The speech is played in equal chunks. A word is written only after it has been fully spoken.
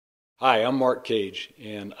Hi, I'm Mark Cage,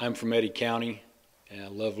 and I'm from Eddy County, and I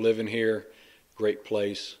love living here. Great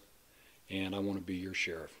place, and I want to be your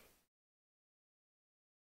sheriff.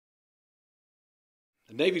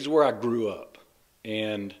 The Navy's where I grew up,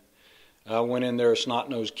 and I went in there a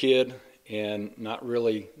snot-nosed kid and not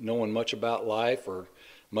really knowing much about life or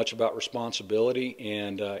much about responsibility.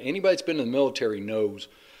 And anybody that's been in the military knows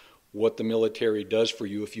what the military does for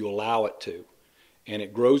you if you allow it to. And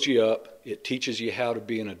it grows you up. It teaches you how to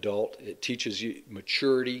be an adult. It teaches you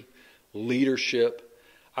maturity, leadership.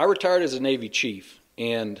 I retired as a Navy chief,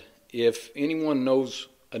 and if anyone knows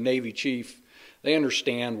a Navy chief, they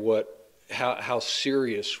understand how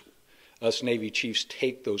serious us Navy chiefs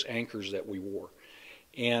take those anchors that we wore.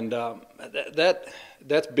 And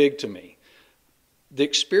that's big to me. The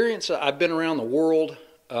experience, I've been around the world.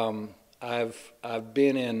 I've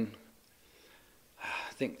been in,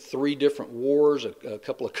 I think, 3 different wars, a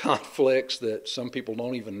couple of conflicts that some people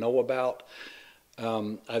don't even know about.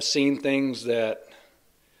 I've seen things that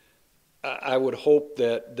I would hope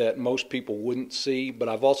that most people wouldn't see, but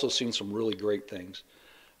I've also seen some really great things.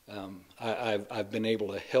 I've been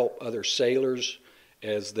able to help other sailors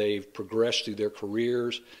as they've progressed through their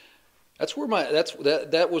careers.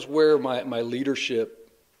 That was where my leadership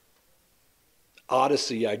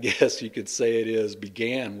odyssey, I guess you could say it is,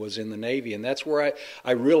 began, was in the Navy. And that's where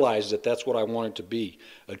I realized that that's what I wanted to be,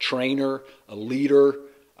 a trainer, a leader.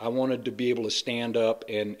 I wanted to be able to stand up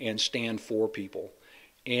and stand for people.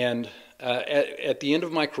 And at the end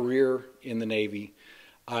of my career in the Navy,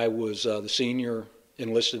 I was the senior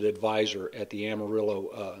enlisted advisor at the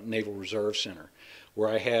Amarillo Naval Reserve Center, where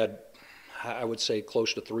I had, I would say,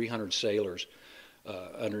 close to 300 sailors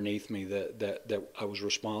underneath me that I was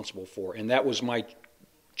responsible for. And that was my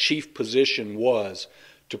chief position, was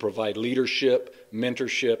to provide leadership,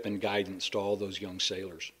 mentorship, and guidance to all those young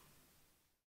sailors.